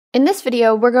In this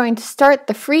video, we're going to start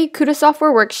the free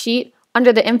KutaSoftware worksheet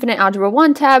under the Infinite Algebra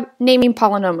 1 tab, naming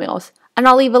polynomials. And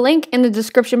I'll leave a link in the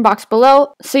description box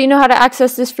below so you know how to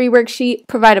access this free worksheet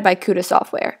provided by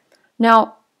KutaSoftware.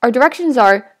 Now, our directions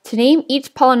are to name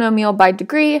each polynomial by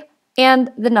degree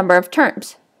and the number of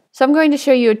terms. So I'm going to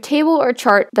show you a table or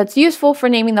chart that's useful for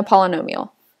naming the polynomial.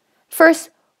 First,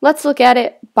 let's look at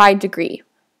it by degree.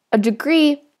 A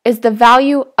degree is the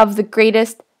value of the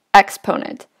greatest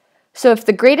exponent. So if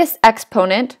the greatest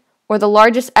exponent, or the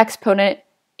largest exponent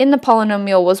in the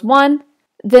polynomial was 1,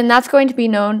 then that's going to be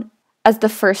known as the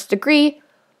first degree,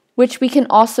 which we can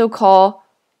also call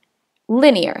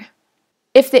linear.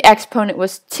 If the exponent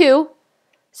was 2,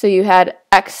 so you had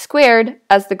x squared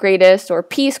as the greatest, or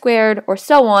p squared, or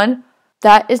so on,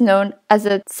 that is known as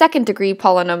a second degree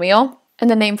polynomial, and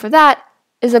the name for that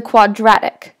is a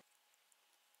quadratic.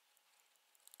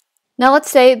 Now let's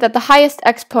say that the highest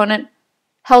exponent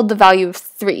held the value of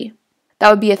 3.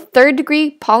 That would be a third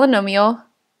degree polynomial,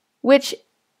 which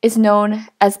is known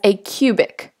as a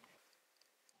cubic.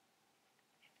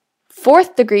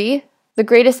 Fourth degree, the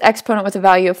greatest exponent with a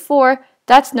value of 4,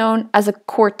 that's known as a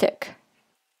quartic.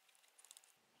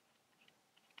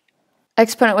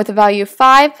 Exponent with a value of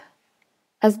 5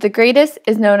 as the greatest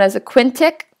is known as a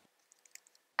quintic.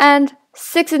 And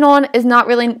 6 and on is not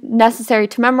really necessary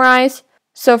to memorize.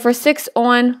 So for 6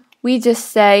 on, we just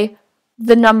say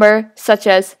the number such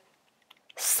as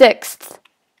 6th,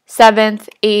 7th,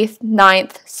 8th,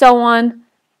 9th, so on,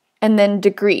 and then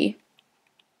degree.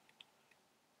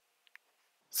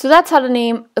 So that's how to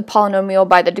name a polynomial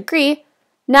by the degree.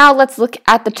 Now let's look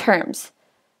at the terms.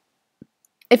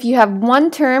 If you have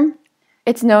one term,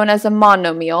 it's known as a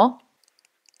monomial.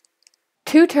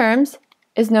 2 terms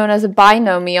is known as a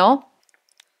binomial.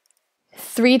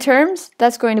 3 terms,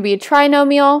 that's going to be a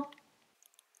trinomial.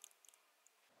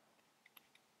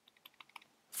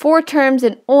 4 terms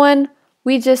and on,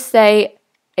 we just say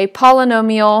a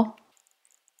polynomial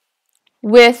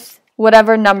with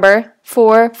whatever number,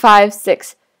 4, 5,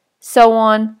 6, so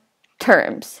on,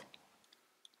 terms.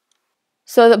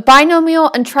 So the binomial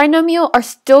and trinomial are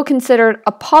still considered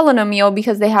a polynomial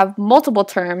because they have multiple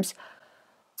terms.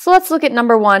 So let's look at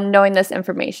number 1, knowing this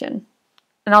information.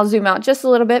 And I'll zoom out just a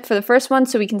little bit for the first one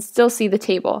so we can still see the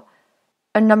table.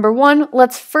 And number 1,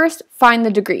 let's first find the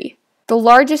degree. The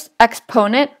largest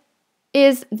exponent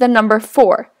is the number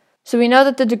 4. So we know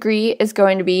that the degree is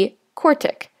going to be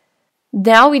quartic.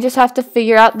 Now we just have to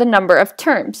figure out the number of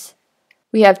terms.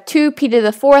 We have 2p to the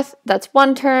 4th, that's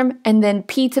one term, and then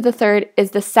p to the 3rd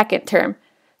is the second term.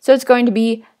 So it's going to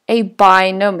be a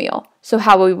binomial. So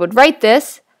how we would write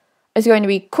this is going to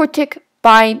be quartic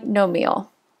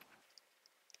binomial.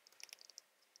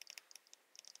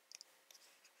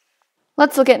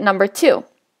 Let's look at number 2.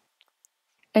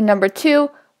 In number 2,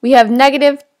 we have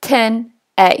negative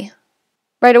 10a.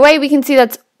 Right away, we can see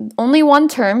that's only one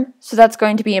term, so that's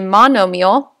going to be a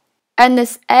monomial, and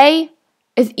this a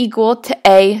is equal to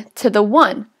a to the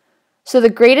 1. So the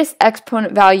greatest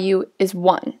exponent value is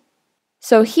 1.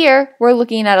 So here, we're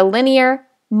looking at a linear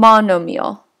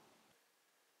monomial.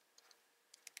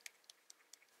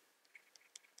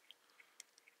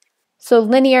 So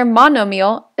linear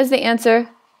monomial is the answer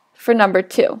for number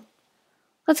 2.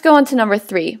 Let's go on to number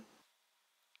 3.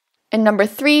 In number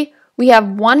 3, we have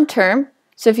one term.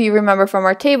 So if you remember from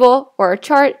our table or our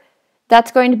chart,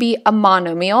 that's going to be a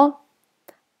monomial.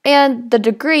 And the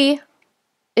degree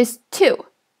is 2,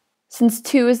 since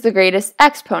 2 is the greatest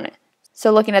exponent.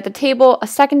 So looking at the table, a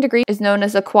second degree is known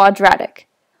as a quadratic.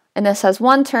 And this has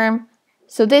one term,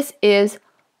 so this is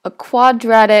a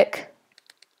quadratic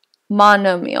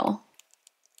monomial.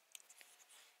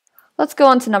 Let's go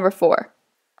on to number 4.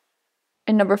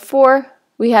 In number 4,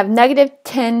 we have negative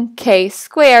 10k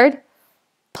squared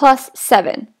plus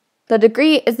 7. The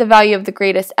degree is the value of the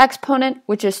greatest exponent,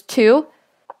 which is 2.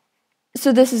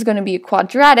 So this is going to be a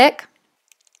quadratic.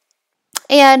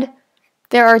 And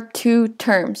there are 2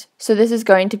 terms. So this is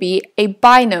going to be a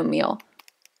binomial.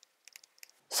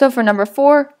 So for number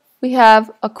 4, we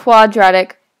have a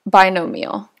quadratic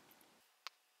binomial.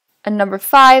 And number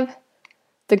 5,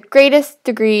 the greatest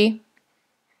degree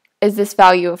is this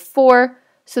value of 4.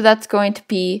 So that's going to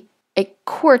be a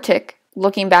quartic,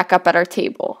 looking back up at our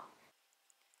table.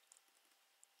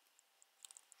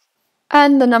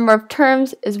 And the number of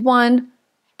terms is 1,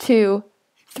 2,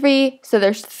 3. So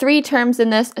there's 3 terms in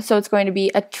this, so it's going to be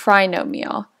a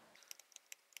trinomial.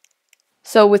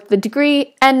 So with the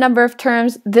degree and number of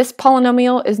terms, this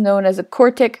polynomial is known as a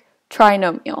quartic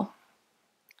trinomial.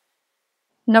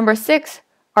 Number 6,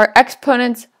 our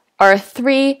exponents are a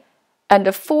 3 and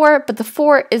a 4, but the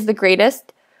 4 is the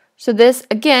greatest. So this,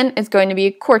 again, is going to be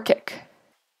a quartic.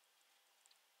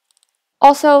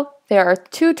 Also, there are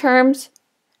two terms,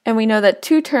 and we know that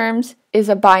two terms is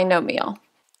a binomial.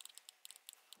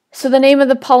 So the name of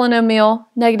the polynomial,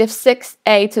 negative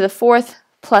 6a to the fourth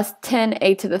plus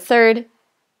 10a to the third,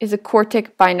 is a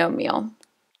quartic binomial.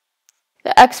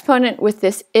 The exponent with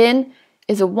this in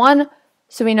is a 1,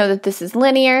 so we know that this is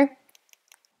linear,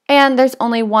 and there's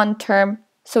only one term,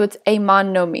 so it's a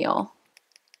monomial.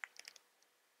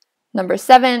 Number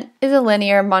 7 is a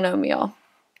linear monomial.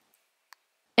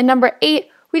 And number 8,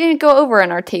 we didn't go over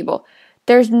in our table.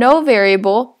 There's no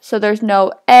variable, so there's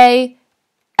no a,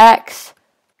 x,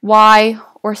 y,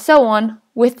 or so on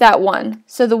with that 1.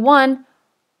 So the 1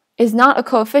 is not a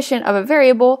coefficient of a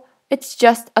variable, it's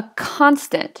just a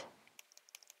constant.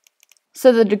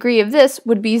 So the degree of this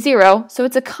would be 0, so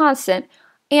it's a constant,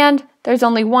 and there's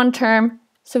only one term,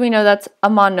 so we know that's a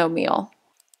monomial.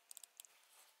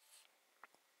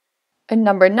 And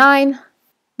number 9,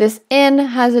 this n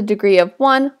has a degree of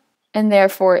 1, and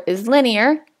therefore is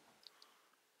linear.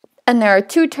 And there are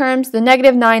two terms, the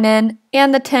negative 9n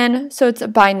and the 10, so it's a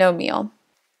binomial.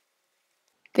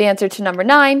 The answer to number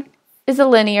 9 is a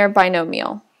linear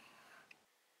binomial.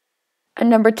 And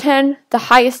number 10, the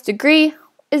highest degree,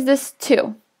 is this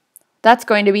 2. That's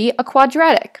going to be a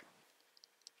quadratic.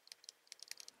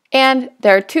 And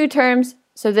there are two terms,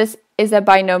 so this is a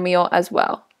binomial as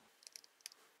well.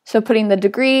 So putting the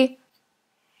degree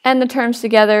and the terms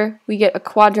together, we get a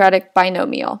quadratic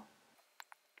binomial.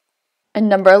 And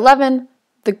number 11,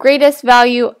 the greatest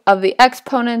value of the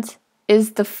exponents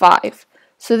is the 5.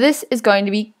 So this is going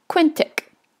to be quintic.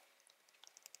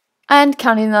 And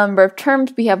counting the number of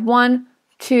terms, we have 1,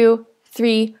 2,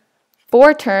 3,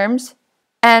 4 terms.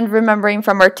 And remembering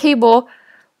from our table,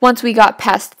 once we got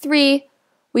past 3,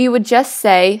 we would just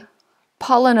say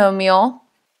polynomial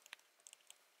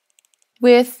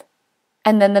with,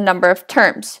 and then the number of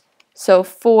terms. So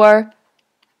 4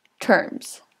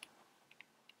 terms.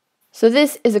 So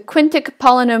this is a quintic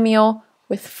polynomial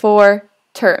with 4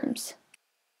 terms.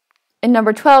 In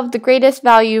number 12, the greatest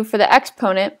value for the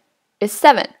exponent is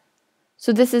 7.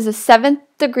 So this is a 7th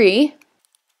degree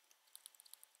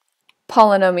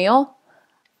polynomial,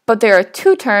 but there are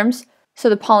two terms, so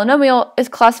the polynomial is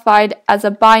classified as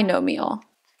a binomial.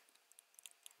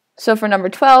 So for number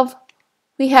 12,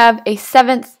 we have a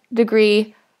 7th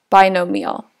degree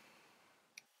binomial.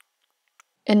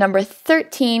 In number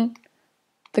 13,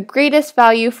 the greatest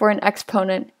value for an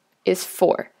exponent is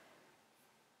 4.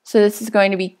 So this is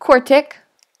going to be quartic,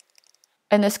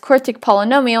 and this quartic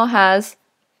polynomial has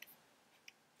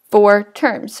 4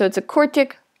 terms. So it's a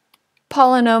quartic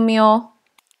polynomial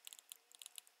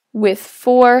with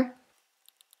 4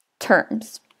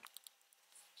 terms.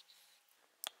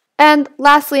 And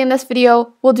lastly in this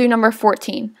video, we'll do number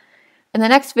 14. In the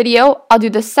next video, I'll do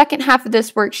the second half of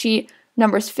this worksheet,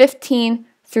 numbers 15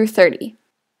 through 30.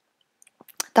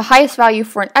 The highest value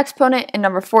for an exponent in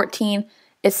number 14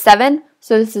 is 7,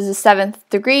 so this is a 7th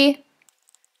degree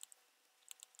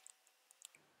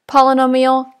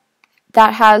polynomial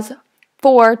that has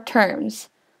 4 terms.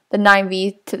 The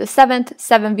 9v to the 7th,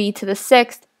 7v to the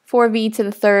 6th, 4v to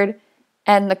the 3rd,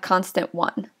 and the constant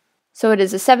 1. So it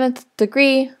is a 7th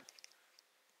degree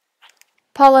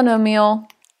polynomial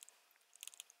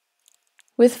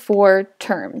with 4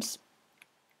 terms.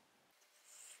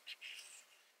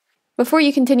 Before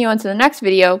you continue on to the next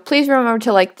video, please remember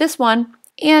to like this one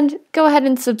and go ahead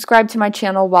and subscribe to my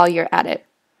channel while you're at it.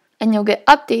 And you'll get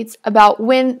updates about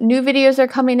when new videos are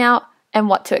coming out and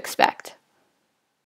what to expect.